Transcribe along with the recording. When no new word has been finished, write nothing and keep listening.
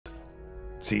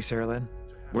See, Sarah Lynn?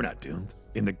 We're not doomed.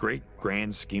 In the great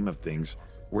grand scheme of things,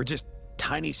 we're just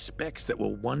tiny specks that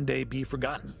will one day be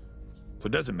forgotten. So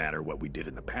it doesn't matter what we did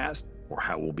in the past or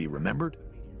how we'll be remembered.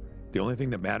 The only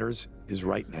thing that matters is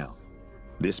right now.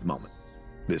 This moment.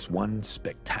 This one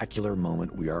spectacular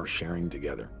moment we are sharing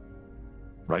together.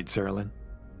 Right, Sarah Lynn?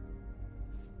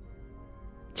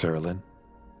 Sarah Lynn?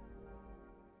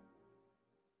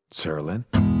 Sarah Lynn?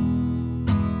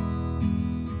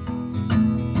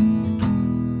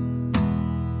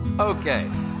 Okay,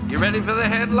 you ready for the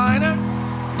headliner?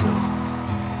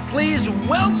 No. Please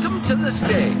welcome to the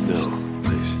stage. No,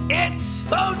 please. It's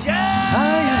Bojack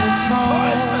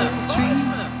Horseman.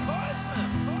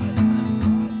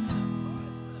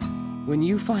 When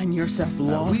you find yourself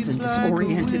lost and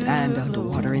disoriented and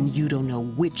underwater and you don't know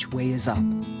which way is up,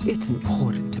 it's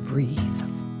important to breathe.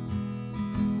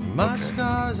 My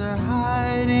scars are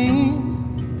hiding.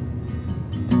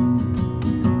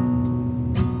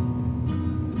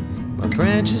 My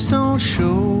branches don't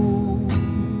show.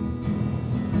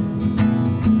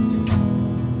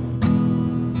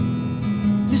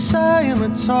 Yes, I am a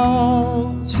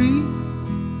tall tree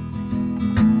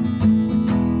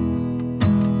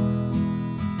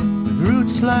with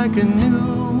roots like a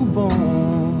newborn.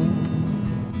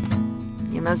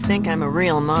 You must think I'm a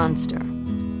real monster.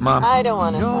 Mom. I don't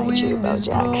want to fight you,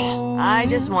 Bojack. I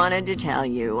just wanted to tell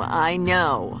you, I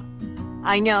know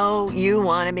you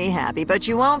want to be happy, but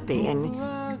you won't be, and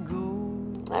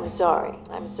I'm sorry.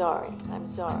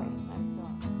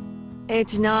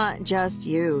 It's not just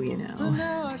you, you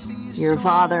know. Your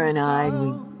father and I,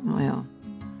 well,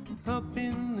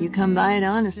 you come by it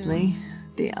honestly,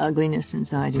 the ugliness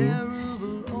inside you.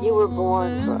 You were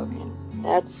born broken.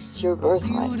 That's your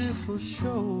birthright.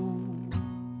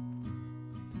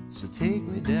 So take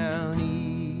me down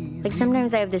easy. Like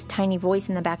sometimes I have this tiny voice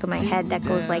in the back of my head that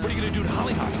goes like, What are you gonna do to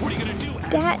Hollyhock? What are you gonna do?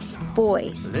 that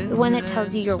voice, the one that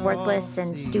tells you you're worthless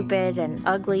and stupid and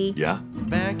ugly. Yeah?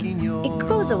 Back in your It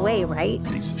goes away, right?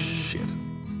 Piece of shit.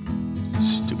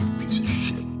 Stupid piece of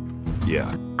shit.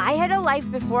 Yeah. I had a life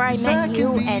before I met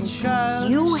you, and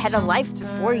you had a life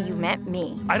before you met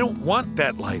me. I don't want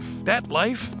that life. That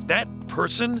life, that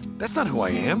person, that's not who I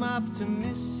am.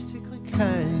 optimistically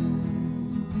kind.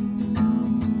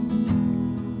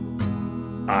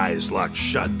 Eyes locked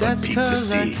shut, but That's peep to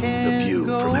 'cause I see the can't view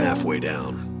go. from halfway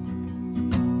down.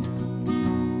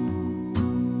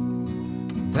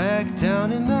 Back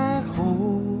down in that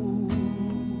hole.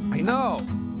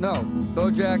 No,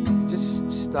 Bojack, just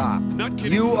stop. Not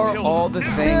kidding. You are Pills. all the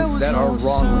things that are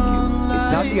wrong with you. It's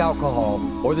not the alcohol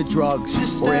or the drugs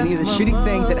or any of the shitty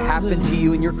things that happened to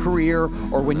you in your career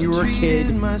or when you were a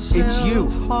kid. It's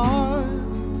you, all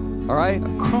right?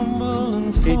 Crumble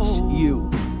and fall. It's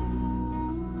you.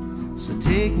 So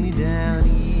take me down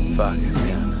easy. Fuck it,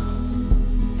 man.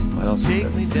 What else is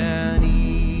Take me there? down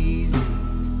easy.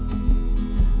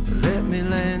 Let me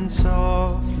land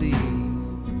softly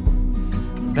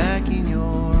back in your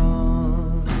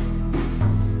arms.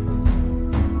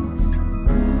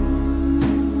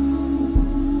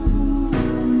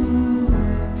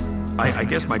 I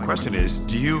guess my question is,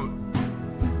 do you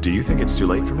think it's too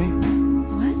late for me?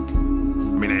 What? I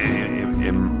mean,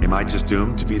 am I just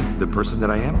doomed to be the person that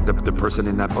I am? The person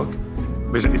in that book?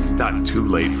 It's not too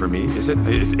late for me, is it?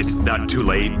 It's not too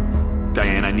late.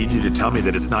 Diane, I need you to tell me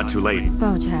that it's not too late.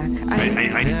 Bojack,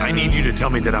 I need you to tell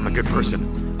me that I'm a good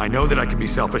person. I know that I can be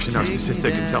selfish and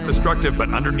narcissistic and self-destructive, but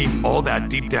underneath all that,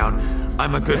 deep down,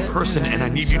 I'm a good person, and I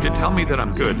need you to tell me that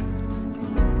I'm good.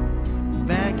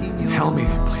 Back in your Tell me,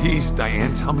 please,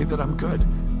 Diane, tell me that I'm good.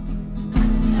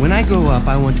 When I grow up,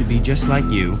 I want to be just like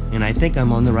you, and I think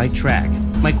I'm on the right track.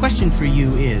 My question for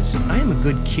you is, I am a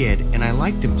good kid, and I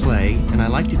like to play, and I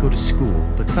like to go to school,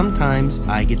 but sometimes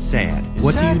I get sad.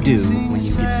 What do you do when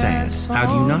you get sad? How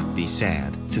do you not be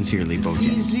sad? Sincerely,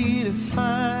 Bojack.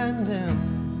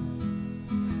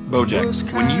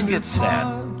 Bojack, when you get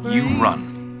sad, you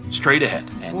run straight ahead,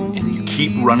 and you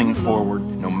keep running forward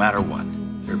no matter what.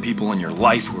 There are people in your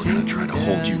life who are going to try to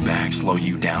hold you back, slow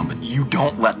you down, but you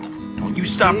don't let them. Don't you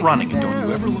stop running, and don't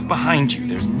you ever look behind you.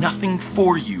 There's nothing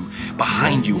for you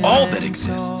behind you. All that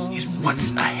exists is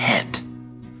what's ahead.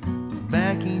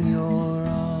 Back in your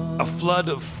arms. A flood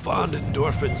of fond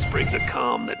endorphins brings a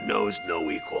calm that knows no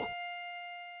equal.